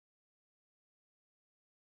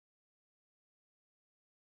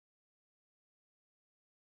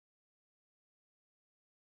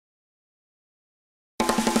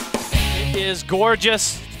is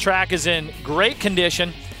gorgeous. The track is in great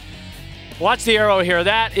condition. Watch the arrow here.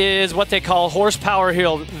 That is what they call horsepower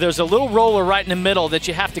hill. There's a little roller right in the middle that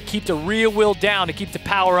you have to keep the rear wheel down to keep the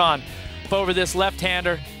power on. Up over this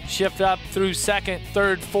left-hander, shift up through second,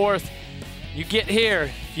 third, fourth. You get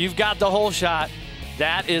here, you've got the whole shot.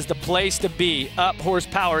 That is the place to be. Up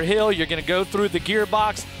horsepower hill, you're gonna go through the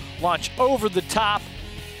gearbox, launch over the top,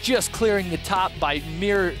 just clearing the top by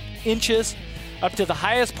mere inches, up to the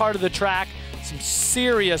highest part of the track, some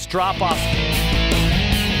serious drop-off.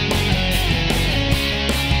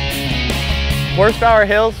 Horsepower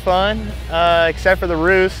hill's fun, except for the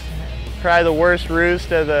roost. Probably the worst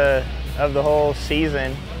roost of the whole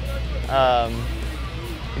season.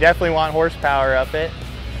 You definitely want horsepower up it.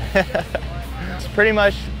 It's pretty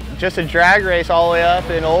much just a drag race all the way up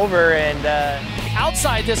and over, and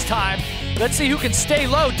outside this time, let's see who can stay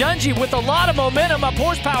low. Dungy with a lot of momentum up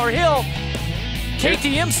horsepower hill.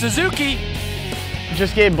 KTM Suzuki.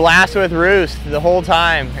 Just get blasted with roost the whole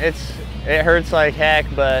time. It hurts like heck,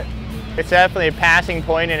 but it's definitely a passing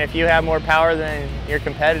point, and if you have more power than your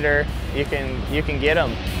competitor, you can get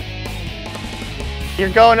them. You're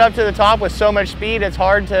going up to the top with so much speed, it's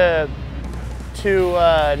hard to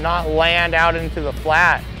not land out into the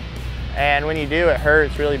flat. And when you do, it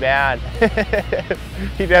hurts really bad.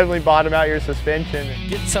 You definitely bottom out your suspension.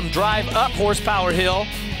 Getting some drive up horsepower hill.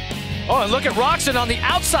 Oh, and look at Roxon on the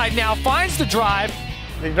outside now, finds the drive.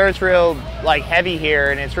 The dirt's real heavy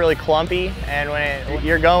here, and it's really clumpy. And when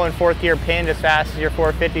you're going fourth gear pinned as fast as your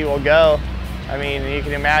 450 will go, I mean, you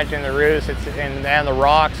can imagine the roost and the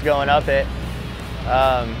rocks going up it.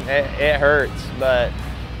 It hurts, but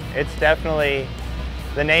it's definitely,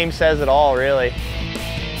 the name says it all, really.